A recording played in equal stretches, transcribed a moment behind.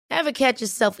Ever catch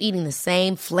yourself eating the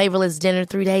same flavorless dinner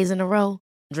 3 days in a row?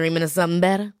 Dreaming of something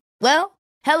better? Well,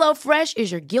 HelloFresh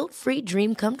is your guilt-free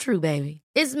dream come true, baby.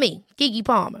 It's me, Keke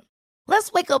Palmer.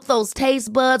 Let's wake up those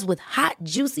taste buds with hot,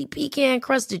 juicy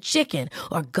pecan-crusted chicken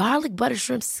or garlic butter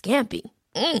shrimp scampi.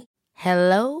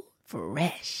 Hello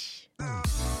Fresh.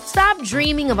 Stop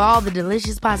dreaming of all the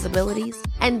delicious possibilities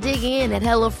and dig in at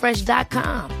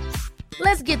HelloFresh.com.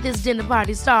 Let's get this dinner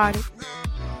party started.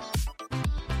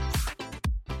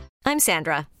 I'm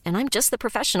Sandra, and I'm just the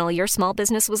professional your small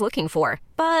business was looking for.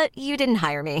 But you didn't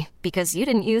hire me because you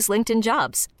didn't use LinkedIn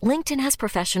Jobs. LinkedIn has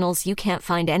professionals you can't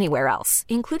find anywhere else,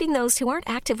 including those who aren't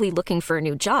actively looking for a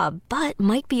new job, but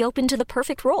might be open to the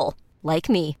perfect role, like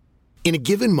me. In a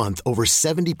given month, over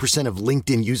 70% of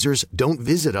LinkedIn users don't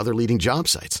visit other leading job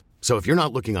sites. So if you're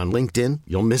not looking on LinkedIn,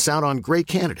 you'll miss out on great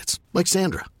candidates like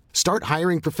Sandra. Start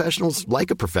hiring professionals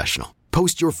like a professional.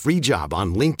 Post your free job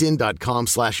on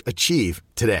linkedin.com/achieve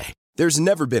today. There's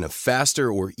never been a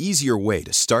faster or easier way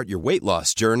to start your weight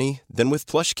loss journey than with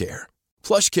PlushCare.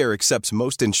 PlushCare accepts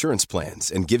most insurance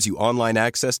plans and gives you online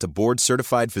access to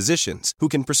board-certified physicians who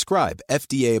can prescribe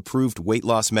FDA-approved weight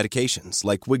loss medications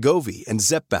like Wegovy and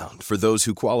Zepbound for those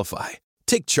who qualify.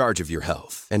 Take charge of your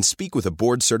health and speak with a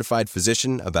board-certified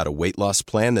physician about a weight loss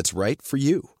plan that's right for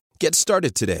you. Get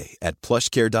started today at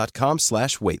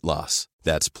plushcare.com/weight loss.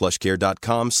 That's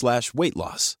plushcare.com/weight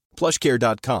loss.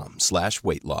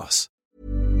 plushcare.com/weight loss.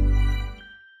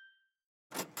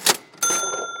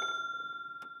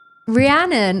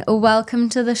 Rhiannon, welcome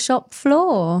to the shop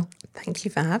floor. Thank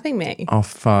you for having me. Our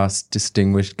first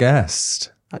distinguished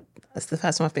guest. That's the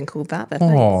first time I've been called that.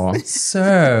 Oh,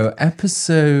 so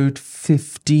episode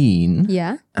 15.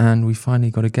 Yeah. And we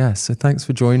finally got a guest. So thanks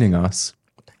for joining us.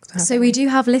 So we do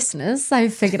have listeners,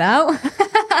 I've figured out.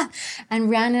 And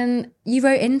Rhiannon, you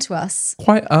wrote into us.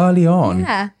 Quite early on.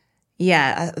 Yeah.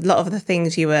 Yeah, a lot of the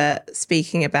things you were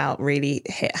speaking about really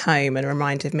hit home and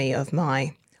reminded me of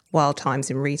my wild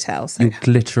times in retail. So Your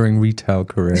glittering retail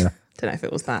career. don't know if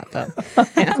it was that, but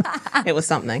yeah, it was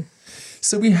something.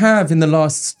 So we have in the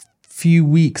last few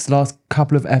weeks, last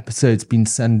couple of episodes, been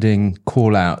sending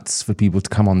call outs for people to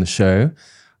come on the show.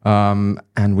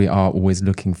 And we are always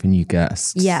looking for new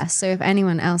guests. Yeah, so if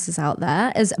anyone else is out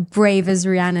there as brave as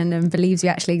Rhiannon and believes we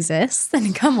actually exist,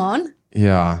 then come on.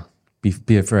 Yeah,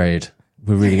 be afraid.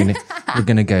 We're really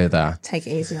gonna go there. Take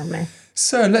it easy on me.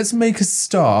 So let's make a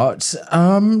start.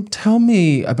 Tell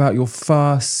me about your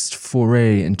first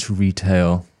foray into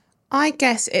retail. I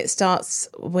guess it starts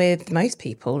with most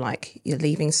people, like you're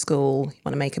leaving school, you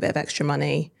want to make a bit of extra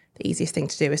money. The easiest thing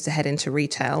to do is to head into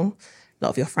retail. A lot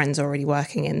of your friends are already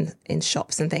working in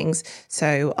shops and things.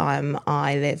 So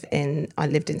I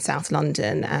lived in South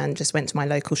London and just went to my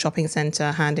local shopping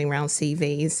centre, handing around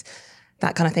CVs,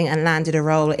 that kind of thing, and landed a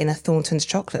role in a Thornton's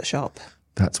chocolate shop.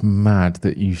 That's mad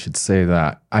that you should say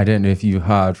that. I don't know if you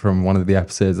heard from one of the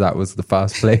episodes, that was the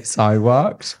first place I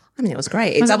worked. I mean, it was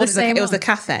great. It was the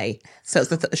cafe. So it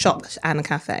was the shop and the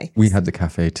cafe. We had the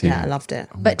cafe too. Yeah, I loved it.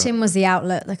 But Tim was the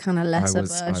outlet, the kind of lesser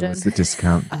version. I was the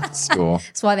discount store.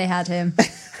 That's why they had him.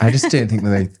 I just didn't think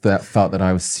that they felt that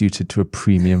I was suited to a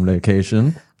premium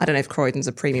location. I don't know if Croydon's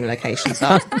a premium location,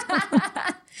 so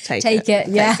take it.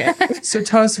 Yeah. Take it. So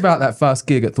tell us about that first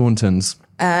gig at Thornton's.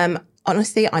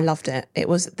 Honestly, I loved it. It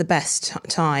was the best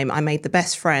time. I made the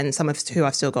best friends, some of who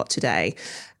I've still got today.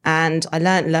 And I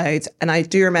learnt loads. And I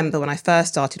do remember when I first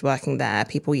started working there,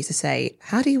 people used to say,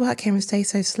 how do you work here and stay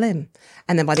so slim?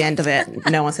 And then by the end of it,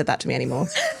 no one said that to me anymore.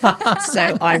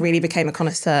 So I really became a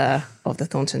connoisseur of the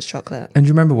Thornton's chocolate. And do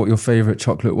you remember what your favourite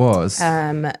chocolate was?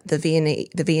 The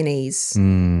Viennese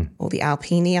or the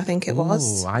Alpini, I think it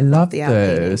was. Oh, I love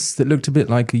those. That looked a bit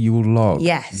like a Yule log.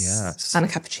 Yes. And a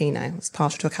cappuccino. I was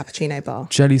partial to a cappuccino bar.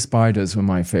 Jelly spiders were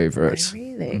my favourite. Oh,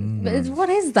 really? But what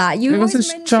is that? You It was always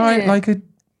a mention giant, it. like a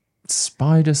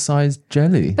spider-sized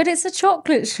jelly. But it's a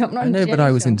chocolate shop, not I know, a but jelly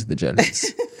I was shop. into the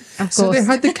jellies. Of So they course.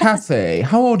 had the cafe.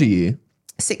 How old are you?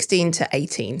 16 to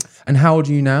 18. And how old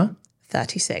are you now?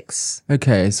 36.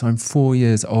 Okay, so I'm 4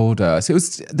 years older. So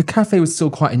the cafe was still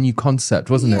quite a new concept,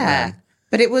 wasn't it? Yeah. Then?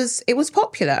 But it was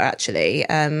popular actually.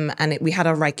 We had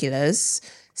our regulars.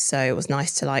 So it was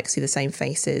nice to see the same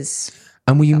faces.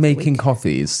 And were you making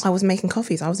coffees? I was making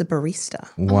coffees. I was a barista.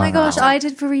 Oh my gosh, I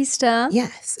did barista.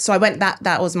 Yes. So I went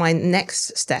that was my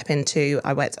next step into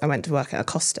I went to work at a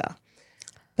Costa.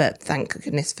 But thank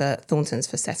goodness for Thornton's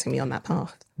for setting me on that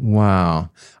path. Wow.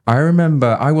 I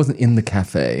remember I wasn't in the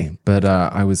cafe, but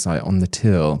I was on the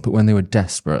till. But when they were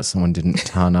desperate, someone didn't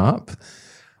turn up.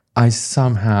 I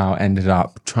somehow ended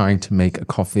up trying to make a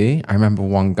coffee. I remember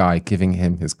one guy giving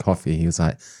him his coffee. He was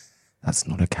like, that's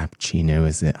not a cappuccino,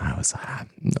 is it? I was like, I'm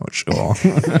not sure.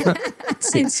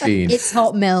 16. It's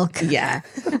hot milk. Yeah,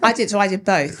 I did. So I did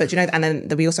both. But and then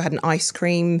we also had an ice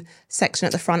cream section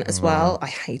at the front as well. I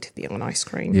hated being on ice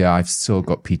cream. Yeah, I've still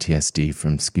got PTSD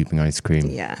from scooping ice cream.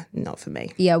 Yeah, not for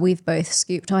me. Yeah, we've both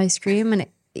scooped ice cream, and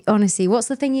honestly, what's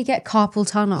the thing you get? Carpal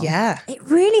tunnel. Yeah. It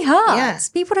really hurts. Yeah.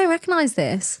 People don't recognise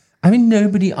this. I mean,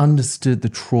 nobody understood the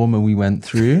trauma we went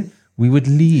through. We would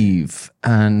leave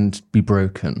and be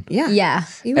broken. Yeah. Yeah.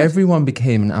 Everyone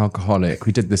became an alcoholic.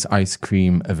 We did this ice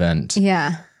cream event.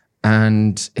 Yeah.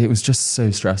 And it was just so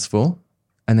stressful.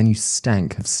 And then you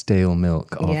stank of stale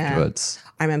milk afterwards.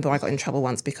 I remember I got in trouble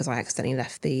once because I accidentally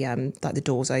left the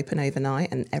doors open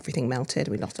overnight and everything melted.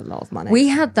 We lost a lot of money. We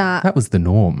had that. That was the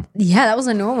norm. Yeah, that was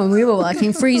a norm when we were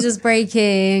working. Freezers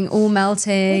breaking, all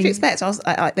melting. What did you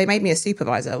expect? They made me a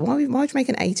supervisor. Why would you make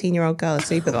an 18-year-old girl a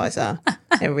supervisor?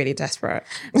 They were really desperate.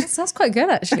 That's quite good,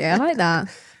 actually. I like that.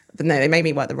 But no, they made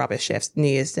me work the rubbish shifts, New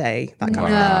Year's Day, that kind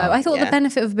of No, thing. I thought the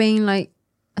benefit of being like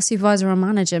a supervisor or a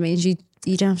manager means you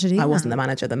don't have to do that. I wasn't the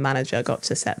manager. The manager got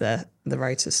to set the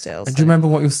rota still. And do you remember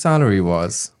what your salary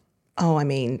was? Oh, I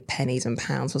mean, pennies and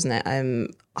pounds, wasn't it?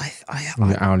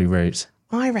 Your hourly rate?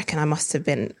 I reckon I must have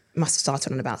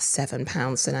started on about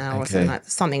 £7 an hour or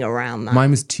something around that.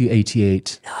 Mine was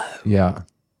 2.88. No. Yeah.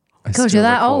 God, you're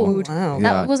that old. Wow.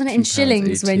 That wasn't it in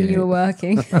shillings when you were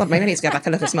working. God, maybe I need to go back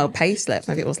and look at some old pay slips.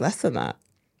 Maybe it was less than that.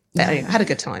 But anyway, I had a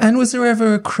good time. And was there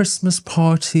ever a Christmas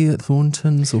party at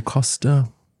Thornton's or Costa?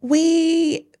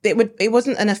 It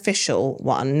wasn't an official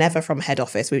one, never from head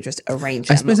office. We would just arrange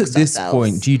it. I suppose at this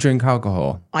point, do you drink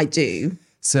alcohol? I do.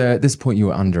 So at this point, you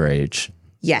were underage.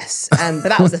 Yes, but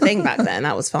that was the thing back then.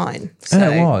 That was fine. So,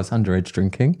 It was underage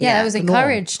drinking. Yeah, it was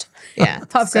encouraged. Yeah,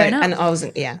 Apart from growing up. And I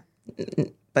wasn't. Yeah,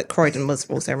 but Croydon was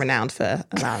also renowned for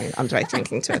allowing underage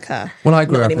drinking to occur. Well, I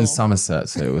grew Not up in anymore. Somerset,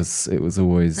 so it was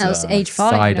always That was age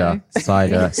 5,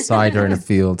 cider in a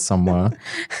field somewhere.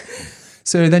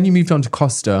 So then you moved on to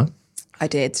Costa. I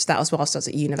did. So that was whilst I was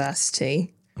at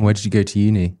university, Where did you go to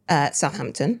uni?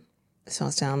 Southampton. So I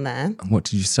was down there. And what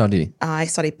did you study? I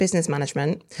studied business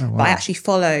management, but I actually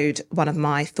followed one of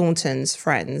my Thornton's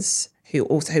friends who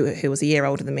was a year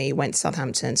older than me, went to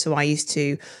Southampton. So I used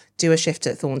to do a shift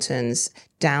at Thornton's,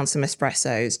 down some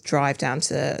espressos, drive down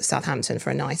to Southampton for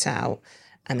a night out,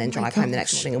 and then drive home the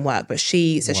next morning and work. But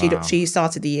she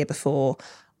started the year before.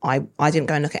 I didn't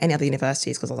go and look at any other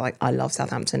universities because I was like, I love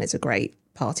Southampton. It's a great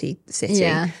party city.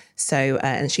 Yeah. So,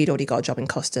 and she'd already got a job in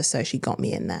Costa, so she got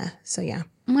me in there. So yeah.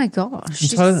 Oh my gosh. She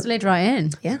tell- just slid right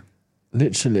in. Yeah.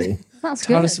 Literally. That's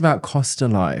Tell good. us about Costa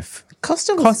life.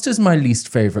 Costa's my least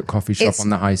favourite coffee shop on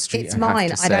the high street. It's I have mine.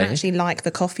 to I don't say. actually like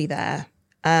the coffee there.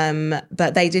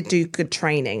 But they did do good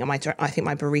training, and I think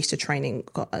my barista training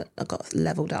got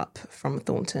leveled up from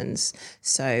Thornton's,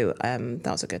 so that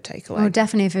was a good takeaway. Oh,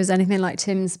 definitely. If it was anything like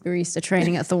Tim's barista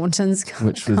training at Thornton's,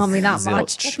 Which was can't be that zilch.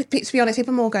 much. To be honest,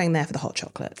 people are more going there for the hot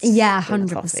chocolates. Yeah, than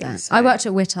the coffee, 100%. so- I worked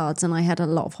at Whittard's and I had a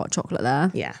lot of hot chocolate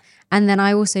there. Yeah. And then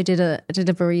I also did a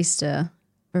barista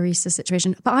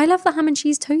situation. But I love the ham and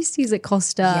cheese toasties at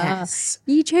Costa. Yes.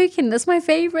 You joking? That's my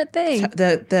favourite thing.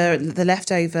 The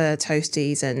leftover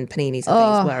toasties and paninis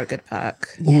and things were a good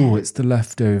perk. Oh, it's the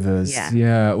leftovers. Yeah.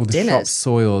 Yeah. All the Dinners. shops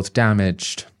soiled,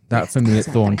 damaged. That for me at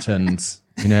Thornton's,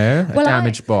 a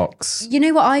damaged box. You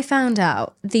know what I found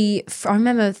out? I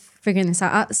remember figuring this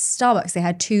out. At Starbucks, they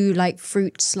had 2 like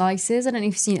fruit slices. I don't know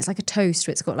if you've seen it. It's like a toast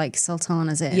where it's got like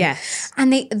sultanas in. Yes.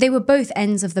 And they were both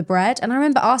ends of the bread. And I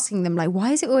remember asking them, like,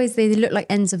 why is it always they look like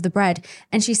ends of the bread?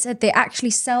 And she said they actually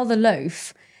sell the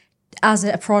loaf as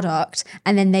a product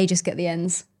and then they just get the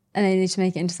ends and they need to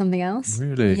make it into something else.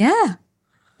 Really? Yeah.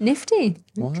 Nifty.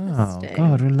 Wow.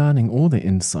 God, we're learning all the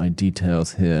inside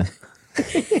details here.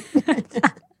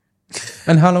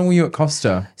 And how long were you at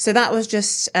Costa? So that was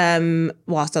just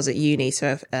whilst I was at uni.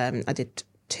 So I did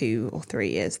 2 or 3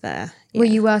 years there. Were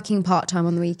you working part-time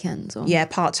on the weekends? Or? Yeah,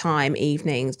 part-time,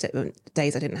 evenings,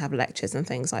 days I didn't have lectures and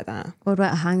things like that. What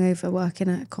about a hangover working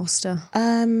at Costa?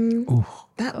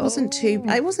 That wasn't too.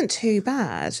 It wasn't too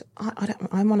bad.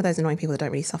 I'm one of those annoying people that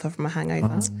don't really suffer from a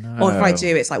hangover. Or if I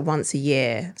do, it's like once a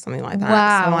year, something like that.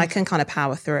 Wow. So I can kind of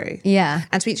power through. Yeah.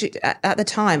 And at the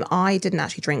time, I didn't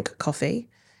actually drink coffee,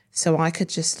 so I could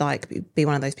just like be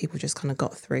one of those people who just kind of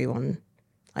got through on.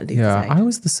 Like Yeah, I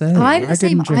was the same. I'm the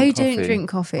same. didn't I drink don't coffee. drink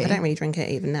coffee. I don't really drink it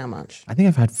even now much. I think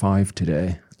I've had 5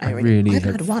 today. I've have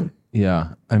had 1.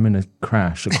 Yeah, I'm in a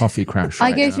coffee crash.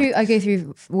 I right go now.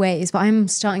 through ways, but I'm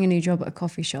starting a new job at a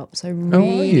coffee shop, so I are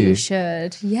really you?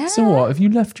 should. Yeah. So what? Have you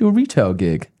left your retail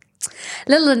gig?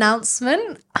 Little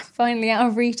announcement. I'm finally out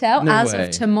of retail No as way.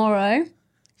 of tomorrow.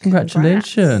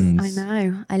 Congratulations. I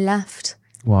know. I left.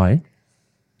 Why?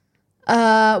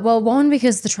 Well, one,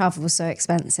 because the travel was so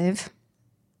expensive.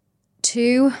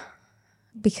 Two,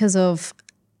 because of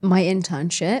my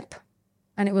internship,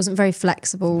 and it wasn't very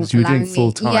flexible. So you were doing allowing me-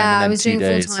 full-time Yeah, and then I was 2 doing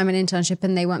days. full-time and internship,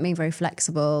 and they weren't being very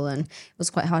flexible, and it was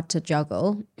quite hard to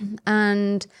juggle.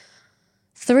 And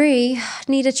three,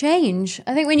 need a change.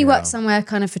 I think when you work somewhere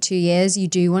kind of for 2 years, you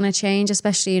do want to change,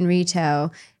 especially in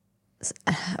retail.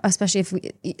 Especially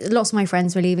if lots of my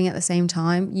friends were leaving at the same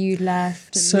time. You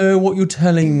left. So what you're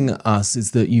telling us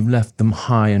is that you've left them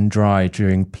high and dry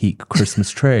during peak Christmas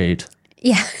trade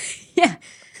Yeah. Yeah.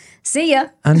 See ya.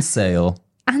 and sale.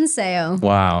 And sale.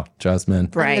 Wow, Jasmine.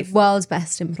 Brave. The world's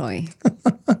best employee.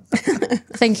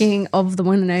 Thinking of the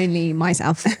one and only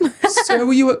myself. So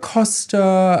were you at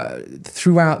Costa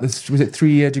throughout this, was it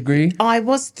 3-year degree? I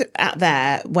was at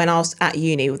there when I was at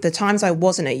uni. The times I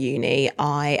wasn't at uni,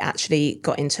 I actually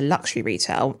got into luxury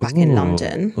retail back in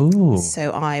London. Ooh.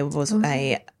 So I was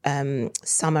a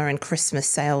summer and Christmas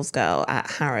sales girl at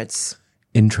Harrods.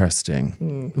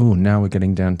 Interesting. Oh, now we're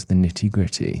getting down to the nitty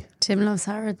gritty. Tim loves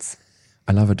Harrods.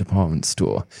 I love a department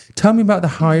store. Tell me about the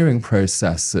hiring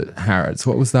process at Harrods.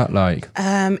 What was that like?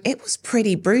 It was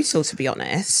pretty brutal, to be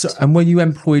honest. So, and were you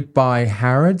employed by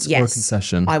Harrods or a Yes.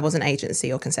 concession? I was an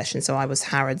agency or concession, so I was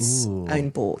Harrods' own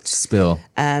bought. Spill.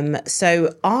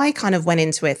 So I kind of went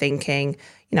into it thinking,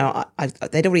 you know,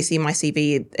 they'd already seen my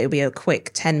CV. It would be a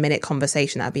quick 10-minute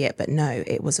conversation. That'd be it. But no,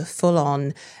 it was a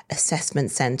full-on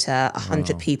assessment centre,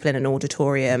 100 people in an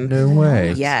auditorium. No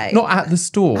way. Yeah. Not at the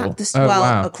store. At the, Oh, well,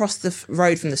 wow. across the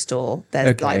road from the store,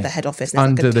 there's like the head office.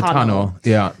 And there's Under like a the tunnel.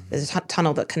 Yeah. There's a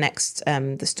tunnel that connects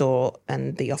the store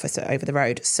and the office over the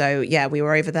road. So yeah, we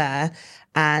were over there,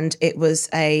 and it was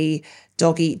a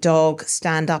dog eat dog,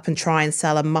 stand up and try and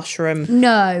sell a mushroom.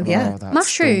 No. Yeah. That's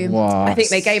Mushroom. the I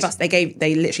think worst.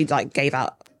 they literally like gave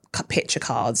out picture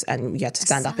cards, and you had to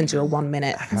stand up and do a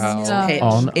 1-minute pitch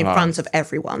on in earth. front of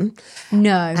everyone.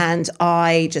 No. And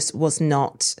I just was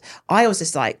not, I was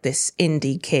just like this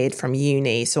indie kid from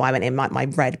uni. So I went in like my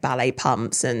red ballet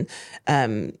pumps and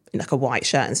like a white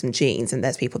shirt and some jeans. And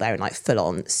there's people there in like full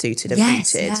on suited and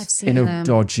Yes, booted. yeah, I've seen In a them.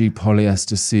 dodgy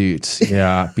polyester suit.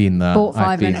 Yeah, I've been there. Bought 5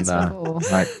 I've been minutes there. before.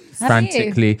 Like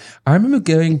frantically. I remember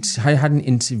I had an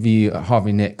interview at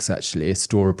Harvey Nicks, actually, a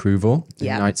store approval in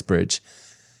Yeah. Knightsbridge.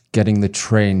 Getting the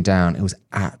train down, it was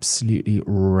absolutely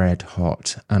red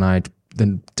hot. And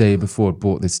the day before,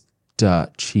 bought this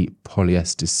dirt cheap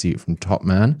polyester suit from Top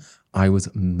Man. I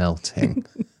was melting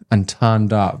and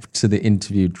turned up to the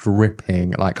interview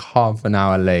dripping, like half an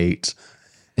hour late.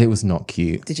 It was not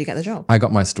cute. Did you get the job? I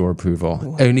got my store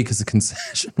approval only because the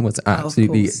concession was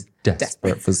absolutely course.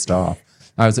 desperate for staff.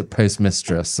 I was at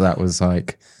Postmistress, so that was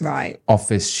like Right.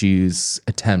 office shoes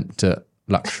attempt at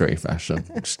luxury fashion,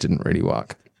 which didn't really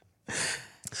work.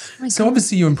 So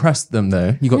obviously you impressed them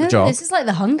though. You got the No, job. this is like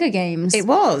the Hunger Games. It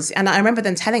was. And I remember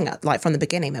them telling us, like from the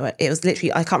beginning, it was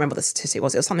literally, I can't remember what the statistic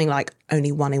was. It was something like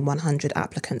only 1 in 100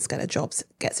 applicants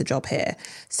gets a job here.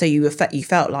 So you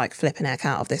felt like flipping heck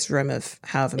out of this room of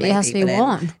however many It has to people be in.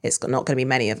 one. It's not going to be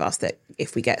many of us that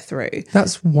if we get through.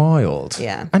 That's wild.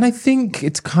 Yeah. And I think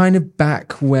it's kind of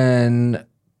back when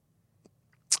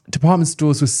department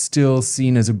stores were still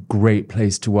seen as a great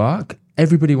place to work.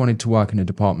 Everybody wanted to work in a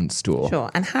department store. Sure.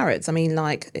 And Harrods, I mean,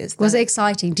 like, Was it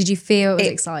exciting? Did you feel it was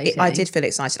exciting? I did feel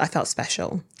excited. I felt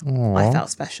special. I felt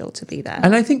special to be there.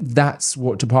 And I think that's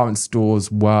what department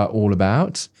stores were all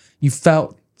about. You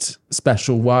felt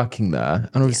special working there.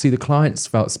 And obviously the clients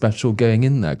felt special going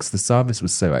in there because the service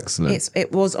was so excellent.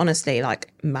 It was honestly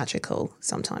like magical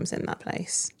sometimes in that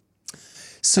place.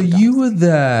 So you were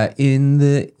there in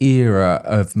the era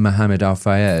of Mohammed Al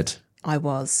Fayed. I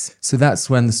was. So that's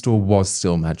when the store was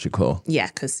still magical. Yeah,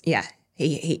 because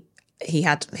he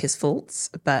had his faults,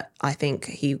 but I think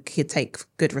he could take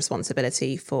good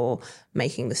responsibility for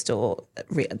making the store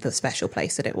the special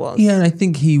place that it was. Yeah, and I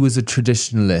think he was a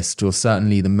traditionalist, or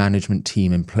certainly the management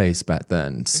team in place back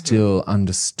then still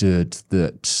understood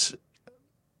that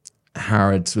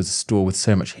Harrods was a store with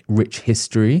so much rich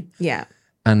history. Yeah,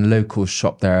 And locals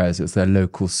shopped there as it was their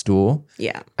local store.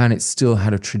 yeah. And it still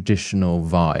had a traditional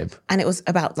vibe. And it was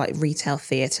about like retail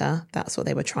theatre. That's what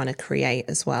they were trying to create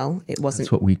as well. It wasn't.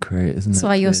 That's what we create, isn't it? That's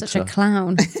why you're such a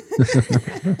clown.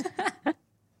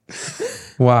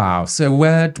 Wow. So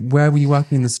where were you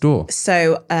working in the store?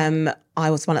 So I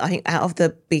was one. I think out of the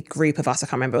big group of us, I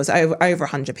can't remember. It was over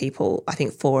 100 people. I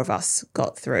think 4 of us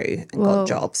got through and got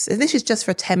jobs. And this is just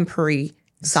for a temporary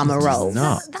summer role.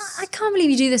 I can't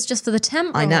believe you do this just for the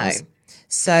temp I know. roles.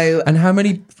 So And how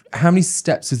many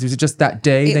steps was it? Just that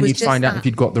day? It Then was you'd just find out that. if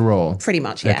you'd got the role. pretty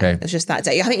much, yeah. Okay. It was just that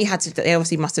day. I think you had to. They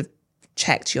obviously must have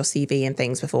checked your CV and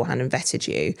things beforehand and vetted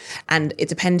you. And it,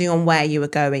 depending on where you were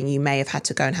going, you may have had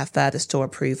to go and have further store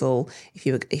approval. If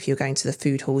you were going to the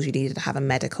food halls, you needed to have a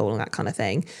medical and that kind of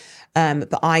thing.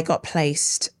 But I got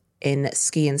placed in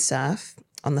ski and surf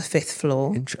on the 5th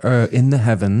floor. In the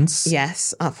heavens.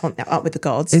 Yes, up with the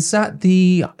gods. Is that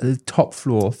the top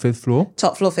floor, 5th floor?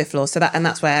 Top floor, 5th floor. So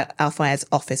that's where Al Fayed's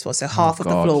office was. So half of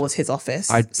the floor was his office.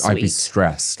 I'd be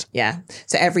stressed. Yeah.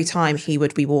 So every time he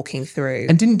would be walking through.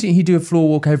 And didn't he do a floor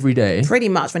walk every day? Pretty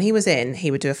much. When he was in,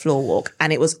 he would do a floor walk,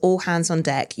 and it was all hands on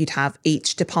deck. You'd have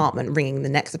each department ringing the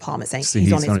next department saying So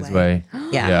he's on his way.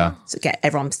 Yeah. Yeah. So get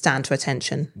everyone stand to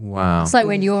attention. Wow. It's like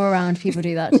when you're around, people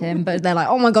do that, Tim, but they're like,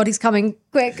 oh my God, he's coming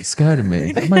quick. It's scared of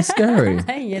me. Am I scary?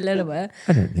 Hey, a little bit.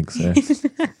 I don't think so.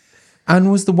 And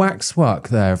was the waxwork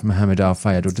there of Mohammed Al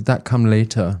Fayed, or did that come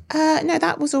later? No,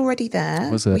 that was already there.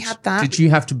 Was it? We had that. Did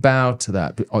you have to bow to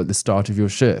that at the start of your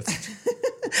shift?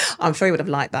 I'm sure he would have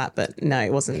liked that, but no,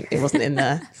 it wasn't. It wasn't in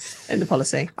the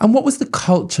policy. And what was the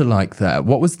culture like there?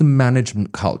 What was the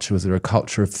management culture? Was there a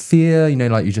culture of fear? You know,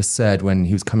 like you just said, when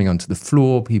he was coming onto the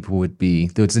floor,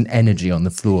 there was an energy on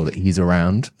the floor that he's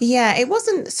around. Yeah, it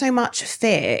wasn't so much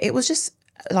fear. It was just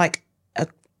like a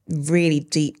really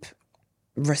deep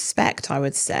respect, I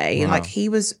would say. Wow. Like it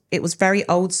was very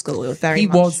old school. It was very He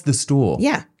much, was the store.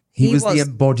 Yeah. He was the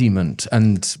embodiment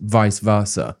and vice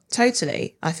versa.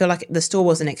 Totally. I feel like the store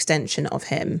was an extension of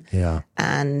him. Yeah.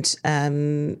 And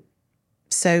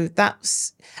so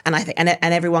that's, and I think, and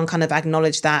everyone kind of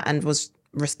acknowledged that and was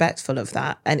respectful of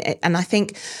that. And I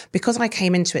think because I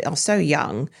came into it, I was so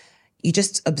young, you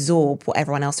just absorb what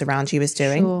everyone else around you is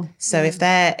doing. Sure. So if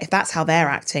that's how they're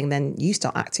acting, then you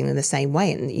start acting in the same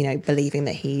way and, you know, believing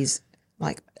that he's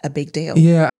like a big deal.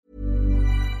 Yeah.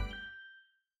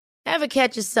 Ever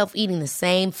catch yourself eating the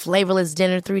same flavorless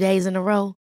dinner 3 days in a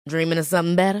row? Dreaming of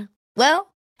something better?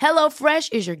 Well,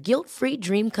 HelloFresh is your guilt-free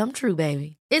dream come true,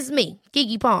 baby. It's me,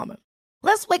 Keke Palmer.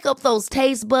 Let's wake up those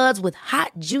taste buds with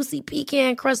hot, juicy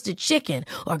pecan-crusted chicken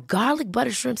or garlic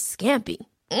butter shrimp scampi.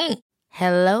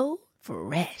 Hello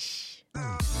Fresh.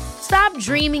 Stop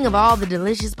dreaming of all the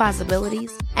delicious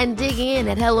possibilities and dig in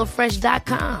at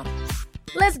HelloFresh.com.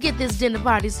 Let's get this dinner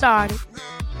party started.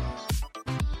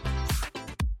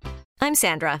 I'm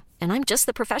Sandra, and I'm just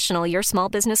the professional your small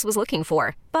business was looking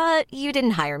for. But you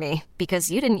didn't hire me because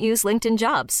you didn't use LinkedIn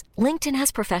Jobs. LinkedIn has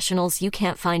professionals you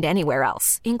can't find anywhere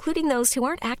else, including those who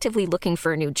aren't actively looking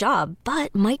for a new job,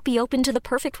 but might be open to the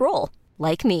perfect role,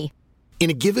 like me. In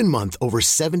a given month, over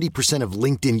 70% of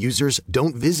LinkedIn users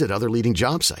don't visit other leading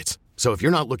job sites. So if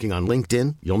you're not looking on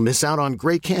LinkedIn, you'll miss out on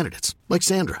great candidates like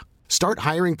Sandra. Start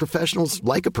hiring professionals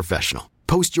like a professional.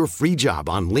 Post your free job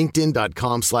on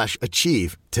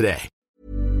linkedin.com/achieve today.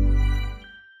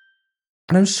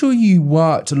 And I'm sure you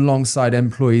worked alongside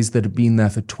employees that have been there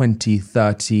for 20,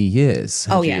 30 years.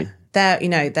 Oh, yeah.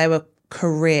 There were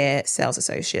career sales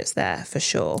associates there for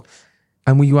sure.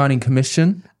 And were you earning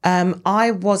commission?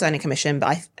 I was earning commission,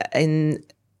 but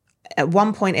at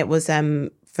one point it was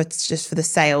for the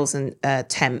sales and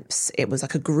temps. It was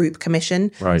like a group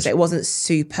commission, right? So it wasn't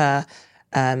super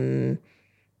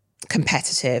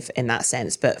competitive in that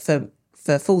sense. But for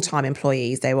full-time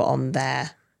employees, they were on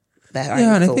their own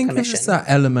and I full think commission. there's that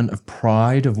element of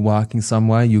pride of working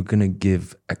somewhere. You're going to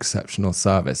give exceptional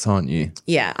service, aren't you?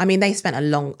 Yeah, I mean they spent a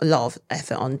lot of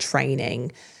effort on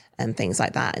training and things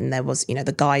like that. And there was,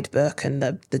 the guidebook and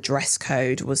the dress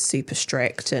code was super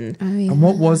strict. And And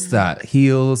what was that?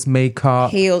 Heels,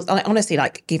 makeup? heels, honestly,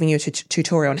 like giving you a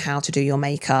tutorial on how to do your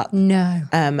makeup. No.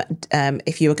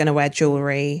 If you were going to wear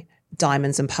jewellery,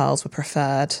 diamonds and pearls were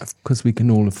preferred. Because we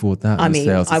can all afford that. I in mean,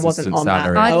 sales I wasn't assistant on that.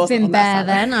 salary. I I'd wasn't been on that bare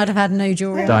salary. then. I'd have had no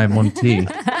jewellery. Diamond tea.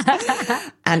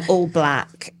 And all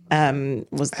black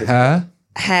was the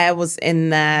Hair? was in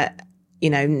there,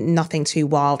 nothing too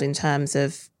wild in terms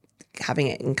of having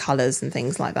it in colours and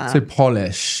things like that. So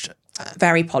polished.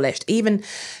 Very polished, even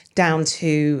down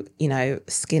to,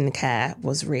 skincare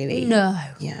was really... No.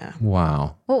 Yeah.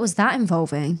 Wow. What was that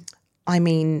involving? I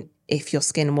mean, if your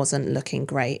skin wasn't looking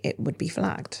great, it would be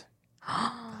flagged.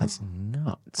 That's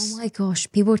nuts. Oh my gosh,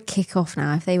 people would kick off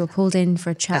now if they were pulled in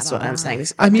for a chat. That's what like I'm that. saying.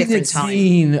 It's I a mean, different it's time.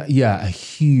 been, a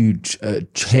huge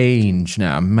change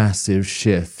now, a massive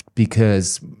shift,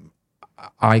 because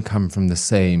I come from the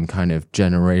same kind of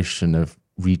generation of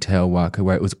retail worker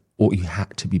where it was all you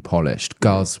had to be polished.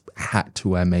 Girls had to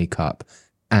wear makeup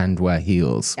and wear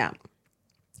heels. Yeah.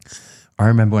 I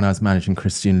remember when I was managing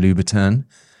Christian Louboutin,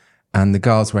 and the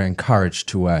girls were encouraged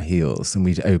to wear heels, and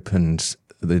we'd opened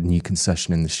the new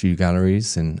concession in the shoe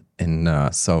galleries in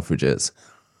Selfridges.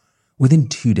 Within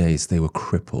 2 days, they were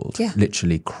crippled, Yeah.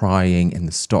 literally crying in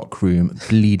the stock room,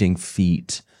 bleeding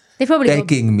feet. They probably got,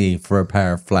 begging me for a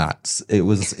pair of flats. It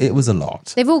was a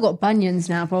lot. they've all got bunions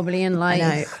now, probably, and like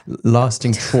No,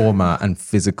 Lasting trauma and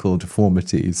physical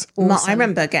deformities. I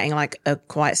remember getting like a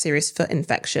quite serious foot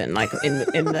infection, like in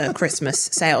the Christmas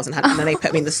sales, and then they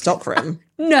put me in the stock room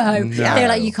no. They're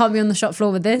like, you can't be on the shop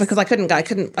floor with this. because I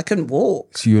couldn't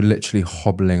walk. So you're literally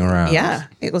hobbling around. Yeah,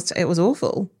 it was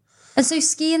awful. And so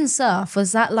ski and surf,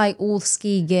 was that like all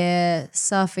ski gear,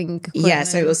 surfing equipment? Yeah,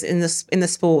 so it was in the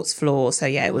sports floor. So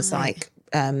yeah, it was like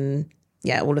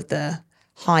all of the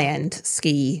high end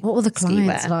ski. What were the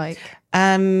clients wear.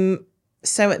 like?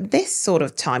 So at this sort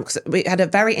of time, because we had a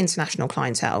very international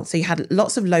clientele, so you had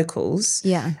lots of locals,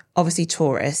 Yeah. obviously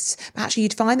tourists, but actually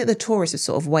you'd find that the tourists would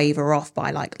sort of waver off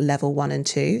by like level 1 and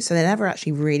 2, so they never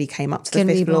actually really came up to the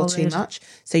Couldn't be fifth floor too bothered. much.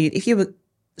 So if you were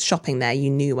shopping there,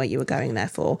 you knew where you were going there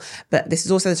for. But this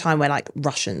is also the time where like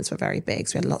Russians were very big,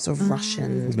 so we had lots of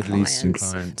Russian Middle Eastern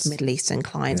clients. Middle Eastern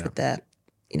clients with their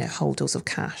holders of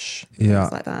cash, Yeah.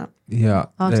 things like that. Yeah.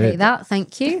 I'll take that,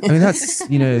 thank you. I mean, that's,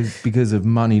 because of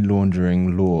money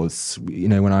laundering laws.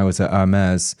 When I was at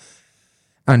Hermes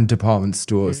and department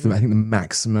stores, I think the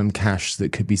maximum cash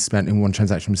that could be spent in one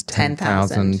transaction was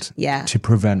 10,000 Yeah. to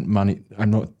prevent money.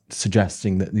 I'm not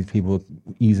suggesting that these people are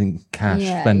using cash,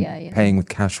 paying with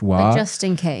cash But just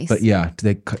in case. But yeah,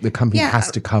 the company has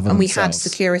to cover and themselves. we had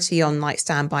security on like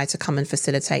standby to come and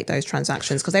facilitate those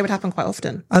transactions because they would happen quite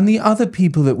often. And the other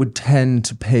people that would tend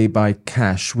to pay by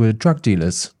cash were drug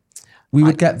dealers. We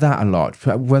would get that a lot.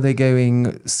 Were they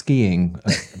going skiing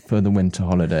for the winter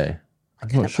holiday? I'm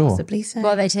not sure. Possibly so.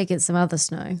 Well, they take it some other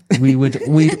snow.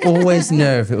 We'd always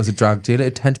know if it was a drug dealer.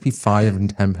 It'd tend to be £5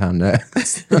 and £10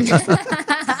 notes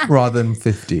rather than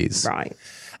 50s. Right.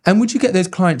 And would you get those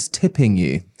clients tipping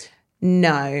you?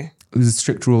 No. Was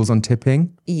strict rules on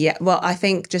tipping? Yeah. Well, I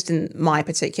think just in my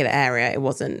particular area,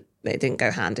 it didn't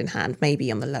go hand in hand.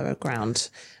 Maybe on the lower ground,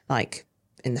 like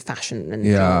in the fashion and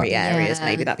jewelry areas,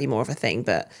 maybe that'd be more of a thing.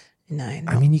 But no.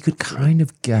 I mean, you could kind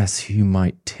of guess who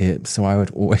might tip. So I would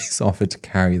always offer to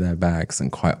carry their bags.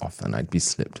 And quite often I'd be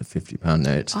slipped a £50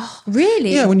 note. Oh,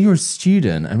 really? Yeah, when you're a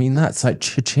student, I mean, that's like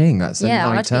cha-ching. That's a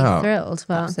night I'd out. be thrilled.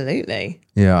 But Absolutely.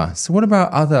 Yeah. So what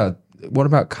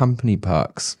about company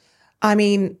perks? I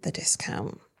mean, the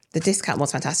discount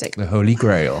was fantastic. The Holy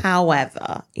Grail.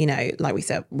 However, like we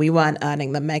said, we weren't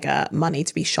earning the mega money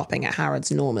to be shopping at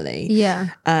Harrods normally. yeah.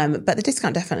 But the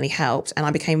discount definitely helped, and I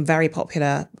became very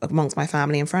popular amongst my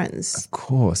family and friends. Of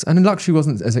course. And luxury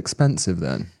wasn't as expensive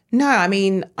then. No, I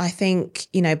mean, I think,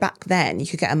 back then you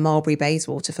could get a Mulberry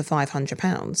Bayswater for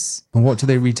 £500. And what do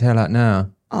they retail at now?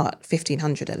 Oh,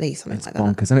 1,500 at least, something like that.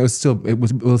 Bonkers. And it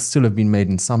will still have been made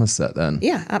in Somerset then.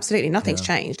 Yeah, absolutely. Nothing's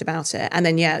changed about it. And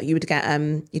then you'd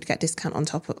get discount on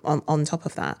top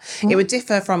of that. It would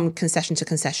differ from concession to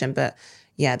concession, but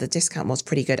yeah, the discount was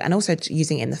pretty good. And also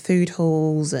using it in the food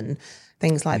halls and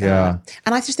things like that.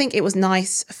 And I just think it was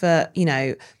nice for,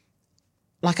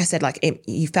 like I said,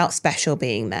 you felt special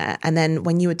being there. And then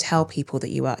when you would tell people that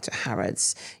you worked at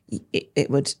Harrods, it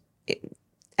would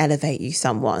elevate you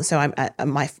somewhat. So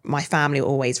my family were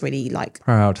always really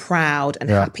proud and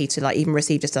happy to even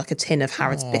receive just a tin of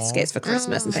Harrods biscuits for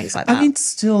Christmas and things like that. I mean,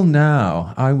 still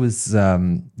now, I was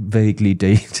vaguely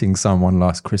dating someone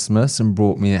last Christmas and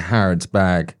brought me a Harrods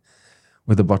bag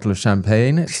with a bottle of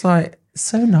champagne. It's like,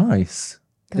 so nice.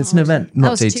 It's an event,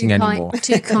 not dating anymore.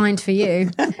 Too kind for you.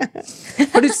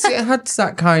 But it had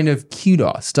that kind of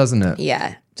kudos, doesn't it?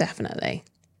 Yeah, definitely.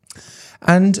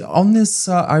 And on this,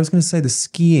 I was going to say the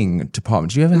skiing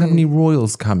department. Do you ever have any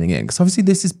royals coming in? Because obviously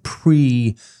this is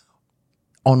pre-online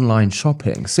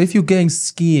shopping. So if you're going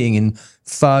skiing in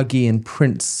Fergie and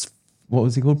Prince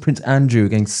Andrew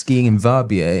going skiing in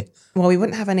Verbier. Well, we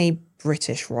wouldn't have any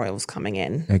British royals coming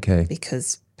in. Okay.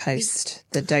 Because post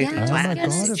the Dopey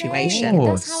God, situation. of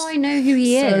That's how I know who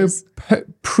he is. So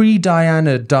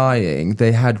pre-Diana dying,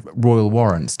 they had royal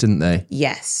warrants, didn't they?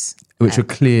 Yes. Which were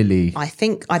clearly... I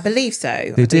believe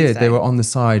so. They did. They were on the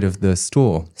side of the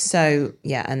store. So,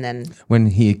 yeah, and then... When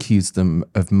he accused them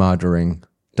of murdering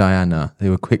Diana, they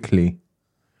were quickly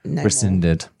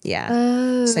rescinded. Yeah.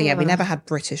 Oh. So, yeah, we never had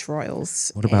British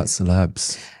royals. What about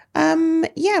celebs?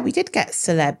 Yeah, we did get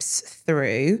celebs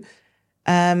through.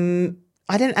 I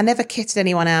never kitted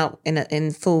anyone out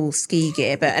in full ski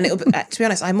gear, but to be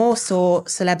honest, I more saw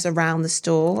celebs around the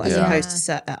store as opposed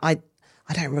to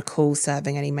I don't recall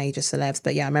serving any major celebs,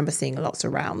 but yeah, I remember seeing lots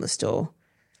around the store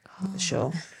for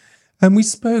sure. And we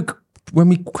spoke when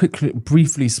we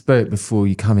briefly spoke before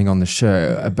you coming on the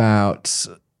show about,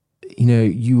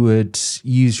 you would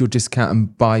use your discount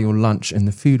and buy your lunch in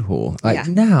the food hall.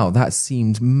 Now that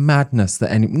seemed madness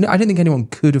that I don't think anyone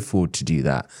could afford to do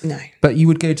that. No. But you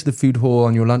would go to the food hall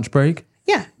on your lunch break?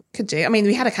 Yeah, could do. I mean,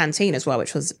 we had a canteen as well,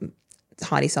 which was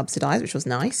highly subsidised, which was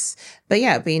nice. But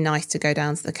yeah, it'd be nice to go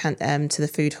down to the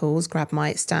food halls, grab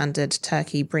my standard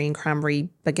turkey, brie, cranberry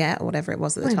baguette or whatever it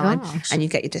was at the time, gosh. and you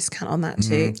get your discount on that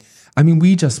too. I mean,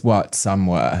 we just worked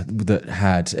somewhere that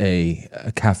had a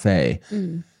cafe.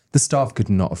 The staff could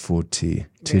not afford to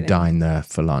dine there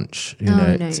for lunch.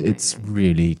 It's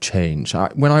really changed.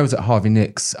 When I was at Harvey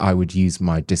Nicks, I would use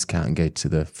my discount and go to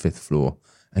the 5th floor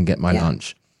and get my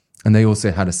lunch. And they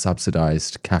also had a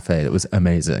subsidised cafe that was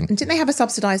amazing. And didn't they have a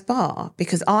subsidised bar?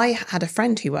 Because I had a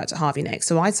friend who worked at Harvey Nicks,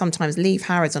 so I'd sometimes leave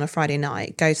Harrods on a Friday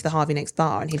night, go to the Harvey Nicks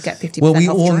bar, and he'd get 50% Well, we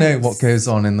off all know drinks. what goes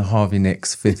on in the Harvey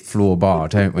Nicks 5th floor bar,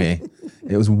 don't we?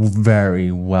 It was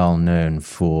very well known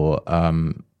for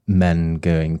men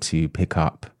going to pick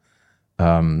up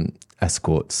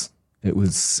escorts. It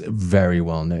was very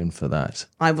well known for that.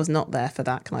 I was not there for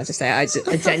that, can I just say? I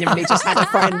genuinely just had a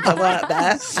friend that worked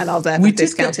there, and I was there for We did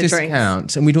get discounted drinks.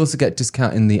 discount, and we'd also get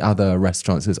discount in the other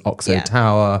restaurants. There's Oxo Yeah.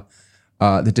 Tower.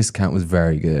 The discount was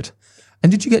very good.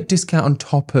 And did you get discount on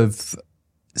top of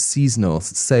seasonal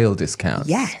sale discounts?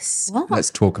 Yes. Let's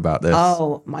talk about this.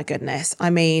 Oh my goodness. I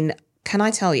mean, can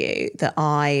I tell you that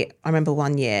I remember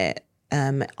one year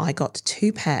I got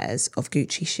 2 pairs of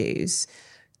Gucci shoes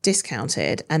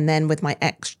discounted, and then with my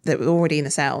ex that were already in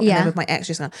the sale, and then with my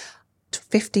extra discount,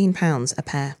 £15 a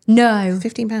pair. No.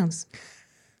 £15.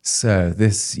 So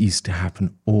this used to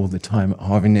happen all the time at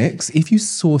Harvey Nicks. If you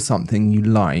saw something you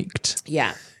liked,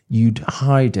 Yeah. you'd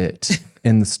hide it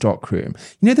in the stockroom.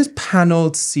 You know those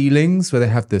panelled ceilings where they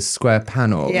have the square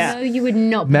panels? Yeah. No, you would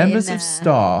not put Members it in of there.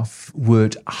 staff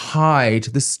would hide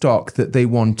the stock that they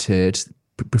wanted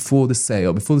before the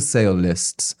sale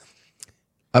lists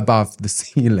above the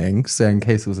ceiling, so in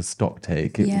case there was a stock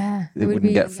take, it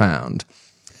wouldn't get found.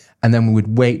 And then we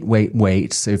would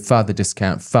wait. So further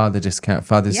discount. And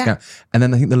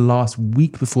then I think the last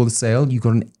week before the sale, you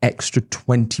got an extra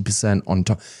 20% on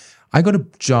top. I got a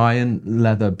giant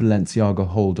leather Balenciaga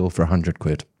holder for 100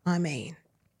 quid. I mean,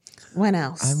 when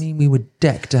else? I mean, we were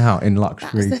decked out in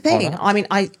luxury. That's the thing. products. I mean,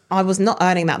 I was not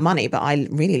earning that money, but I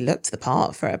really looked the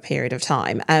part for a period of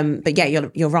time. But yeah,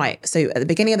 you're right. So at the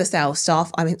beginning of the sale,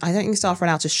 staff, I mean, I don't think staff were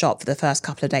allowed to shop for the first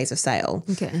couple of days of sale.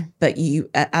 Okay. But you,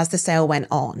 as the sale went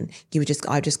on, I would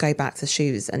just go back to the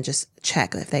shoes and just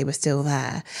check if they were still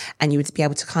there. And you would be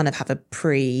able to kind of have a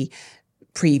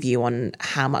preview on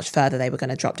how much further they were going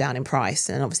to drop down in price,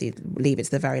 and obviously leave it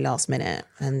to the very last minute.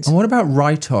 And what about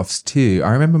write-offs too?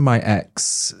 I remember my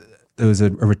ex, there was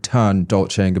a return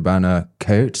Dolce & Gabbana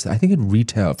coat. I think it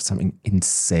retailed for something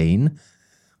insane,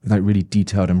 with like really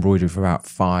detailed embroidery for about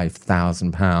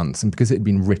 £5,000. And because it had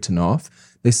been written off,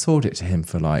 they sold it to him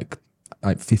for like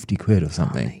 50 quid or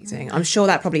something. amazing. I'm sure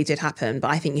that probably did happen,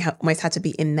 but I think you almost had to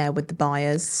be in there with the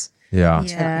buyers Yeah.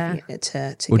 to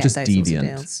Or get just those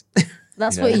deviant. sorts of deals.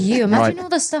 That's what you imagine all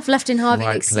the stuff left in Harvey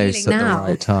Right Nicks place ceiling at the now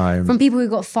right time. from people who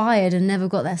got fired and never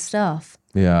got their stuff.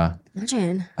 Yeah.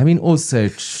 Imagine. I mean, also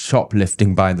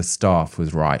shoplifting by the staff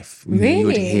was rife. You would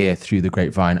Really? hear through the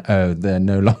grapevine, oh, they're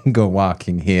no longer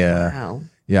working here. Wow.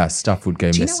 Yeah, stuff would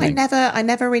go Do you missing. know, I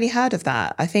never really heard of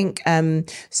that. I think,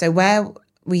 so where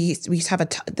we used to have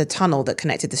the tunnel that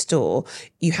connected the store,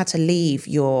 you had to leave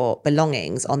your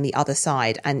belongings on the other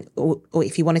side. And or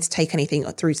if you wanted to take anything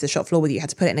through to the shop floor with you, you had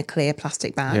to put it in a clear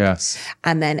plastic bag. Yes.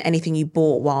 And then anything you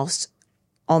bought whilst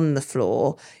on the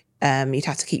floor, you'd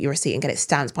have to keep your receipt and get it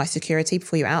stamped by security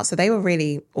before you're out. So they were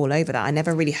really all over that. I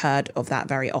never really heard of that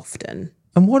very often.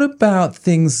 And what about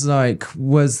things like,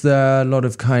 was there a lot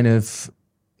of kind of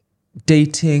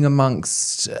dating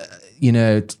amongst,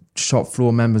 shop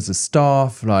floor members of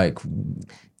staff? Like,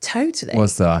 Totally.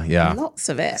 was there? Yeah. Lots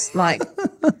of it. Like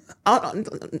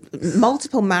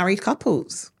multiple married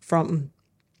couples from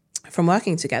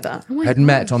working together. Had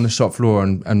met on the shop floor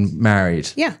and married.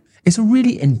 Yeah. It's a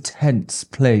really intense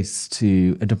place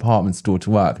a department store to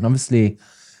work. And obviously,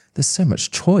 there's so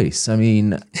much choice. I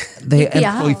mean, they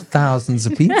employ thousands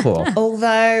of people.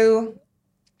 Although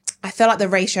I feel like the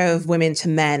ratio of women to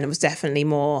men was definitely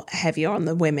more heavier on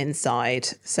the women's side.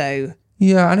 So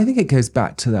Yeah, and I think it goes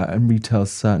back to that, and retail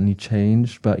certainly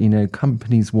changed. But,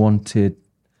 companies wanted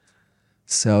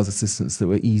sales assistants that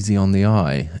were easy on the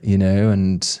eye,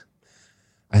 and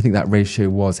I think that ratio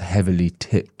was heavily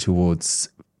tipped towards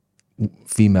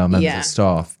female members of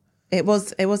staff. it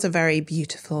was a very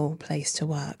beautiful place to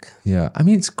work. Yeah, I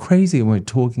mean, it's crazy when we're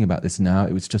talking about this now.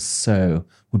 It was just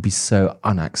would be so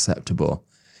unacceptable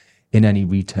in any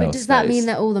retail But does that space. mean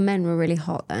that all the men were really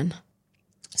hot then?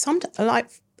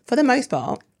 For the most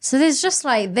part. So there's just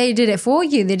like, they did it for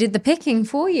you. They did the picking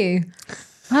for you.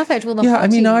 Perfect. Well, Yeah, I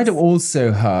mean, I'd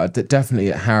also heard that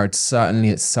definitely at Harrods, certainly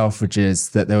at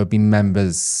Selfridges, that there would be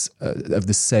members of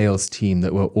the sales team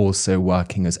that were also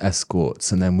working as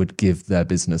escorts and then would give their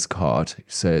business card.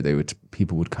 So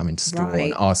people would come into store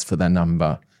and ask for their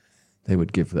number. They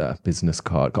would give their business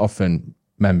card. Often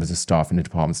members of staff in a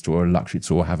department store or a luxury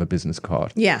store have a business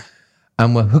card. Yeah.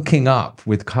 And we're hooking up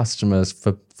with customers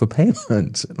for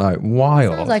payment. Like,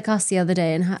 wild. Sounds like us the other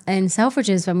day in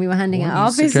Selfridges when we were handing out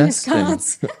our business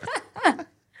cards.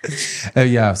 Oh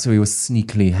yeah, so we were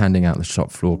sneakily handing out the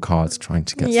shop floor cards, trying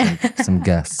to get some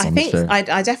guests on the show.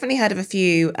 I definitely heard of a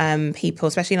few people,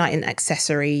 especially like in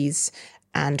accessories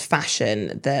and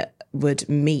fashion, that would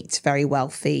meet very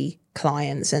wealthy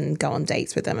clients and go on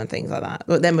dates with them and things like that.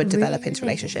 But then would develop into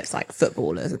relationships like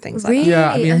footballers and things like that.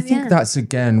 Yeah, I mean, I think that's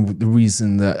again the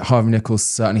reason that Harvey Nichols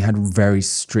certainly had very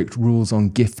strict rules on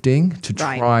gifting to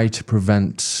try to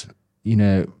prevent,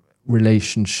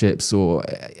 relationships or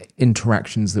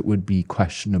interactions that would be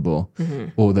questionable,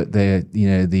 or that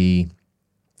the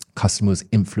customer was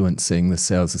influencing the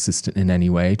sales assistant in any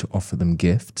way to offer them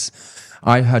gifts.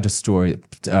 I heard a story,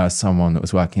 someone that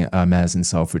was working at Hermes in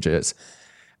Selfridges,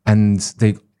 and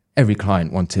every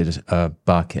client wanted a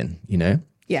Birkin,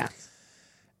 Yeah.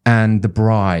 And the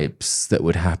bribes that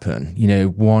would happen.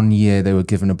 1 year they were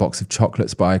given a box of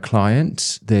chocolates by a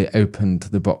client. They opened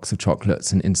the box of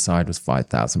chocolates and inside was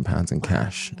 £5,000 in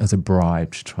cash as a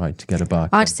bribe to try to get a Birkin.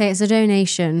 I'd say it's a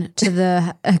donation to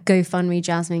the GoFundMe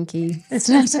Jasmine Key. It's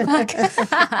not a bag.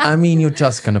 I mean, you're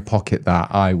just going to pocket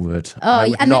that. I would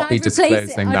not be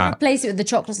disclosing that. I'd replace it with the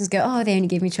chocolates and go, they only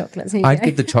gave me chocolates. I'd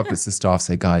give the chocolates to staff,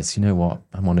 say, guys, you know what?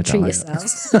 I'm on a diet. Treat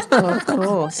yourselves. Of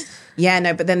course. Yeah,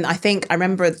 no, but then I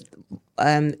remember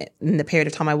in the period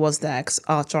of time I was there, because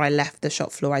after I left the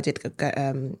shop floor, I did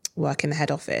go, work in the head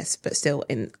office, but still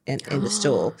in the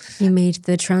store. You made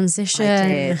the transition. I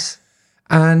did.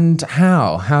 And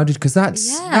how did, because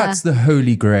that's the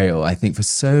holy grail, I think, for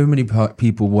so many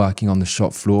people working on the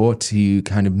shop floor to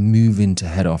kind of move into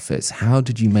head office. How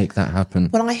did you make that happen?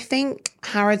 Well, I think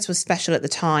Harrods was special at the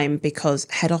time because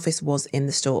head office was in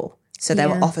the store. So there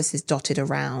were offices dotted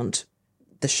around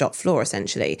the shop floor,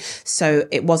 essentially. So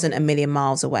it wasn't a million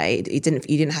miles away. You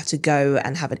didn't have to go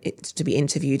and have it to be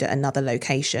interviewed at another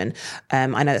location. I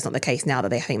know that's not the case now, that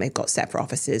they've got separate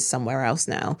offices somewhere else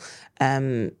now.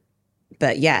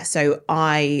 But yeah, so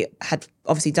I had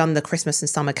obviously done the Christmas and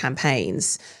summer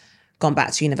campaigns, gone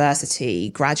back to university,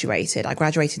 graduated. I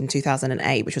graduated in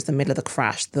 2008, which was the middle of the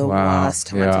crash, the worst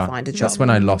time to find a job. That's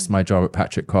when I lost my job at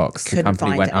Patrick Cox. The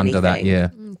company went under that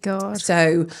year. God.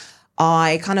 So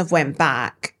I kind of went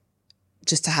back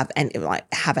just to have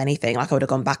anything. Like I would have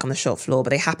gone back on the shop floor,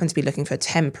 but they happened to be looking for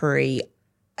temporary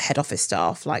head office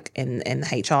staff, like in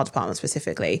the HR department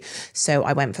specifically. So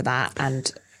I went for that.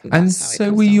 And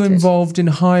so were you involved in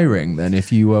hiring then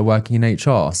if you were working in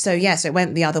HR? So it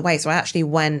went the other way. So I actually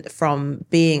went from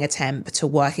being a temp to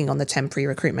working on the temporary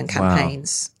recruitment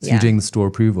campaigns. Wow. So you're doing the store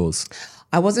approvals?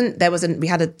 I wasn't, we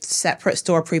had a separate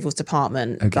store approvals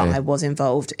department, but I was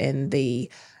involved in the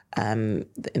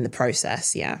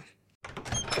process. Yeah.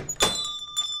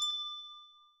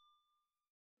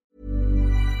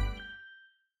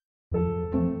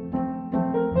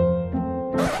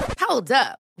 Hold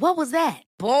up. What was that?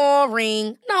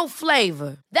 Boring. No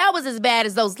flavor. That was as bad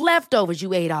as those leftovers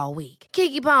you ate all week.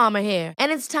 Keke Palmer here.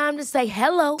 And it's time to say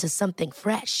hello to something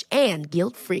fresh and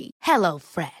guilt-free. Hello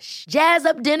Fresh. Jazz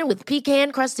up dinner with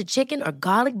pecan-crusted chicken or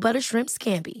garlic butter shrimp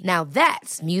scampi. Now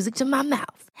that's music to my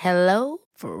mouth. Hello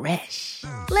Fresh.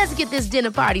 Let's get this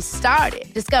dinner party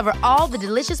started. Discover all the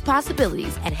delicious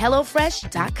possibilities at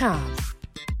HelloFresh.com.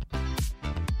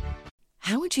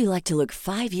 How would you like to look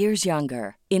 5 years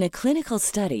younger? In a clinical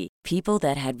study, people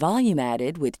that had volume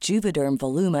added with Juvederm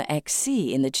Voluma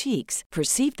XC in the cheeks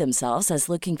perceived themselves as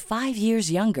looking 5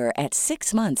 years younger at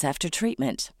 6 months after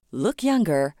treatment. Look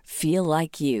younger, feel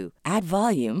like you. Add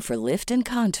volume for lift and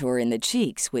contour in the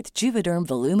cheeks with Juvederm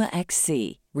Voluma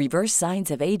XC. Reverse signs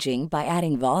of aging by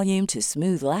adding volume to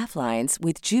smooth laugh lines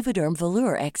with Juvederm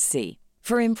Volure XC.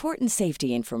 For important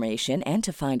safety information and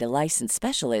to find a licensed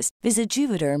specialist, visit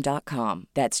Juvederm.com.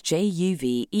 That's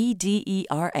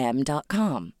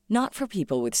JUVEDERM.com. Not for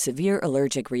people with severe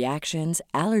allergic reactions,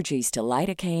 allergies to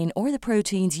lidocaine, or the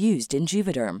proteins used in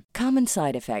Juvederm. Common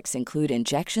side effects include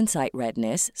injection site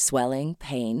redness, swelling,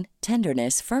 pain,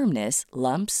 tenderness, firmness,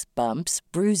 lumps, bumps,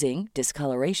 bruising,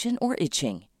 discoloration, or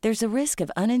itching. There's a risk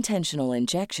of unintentional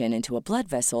injection into a blood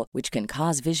vessel, which can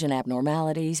cause vision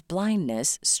abnormalities,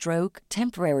 blindness, stroke,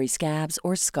 temporary scabs,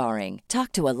 or scarring.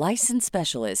 Talk to a licensed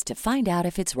specialist to find out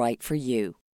if it's right for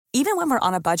you. Even when we're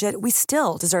on a budget, we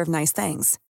still deserve nice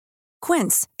things.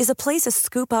 Quince is a place to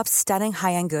scoop up stunning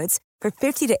high-end goods for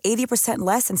 50 to 80%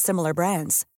 less than similar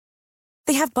brands.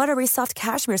 They have buttery soft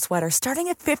cashmere sweaters starting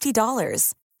at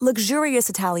 $50, luxurious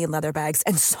Italian leather bags,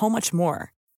 and so much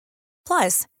more.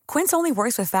 Plus, Quince only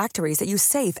works with factories that use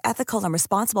safe, ethical, and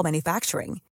responsible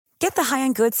manufacturing. Get the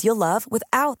high-end goods you'll love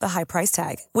without the high price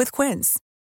tag with Quince.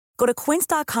 Go to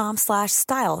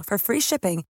quince.com/style for free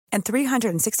shipping and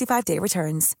 365-day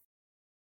returns.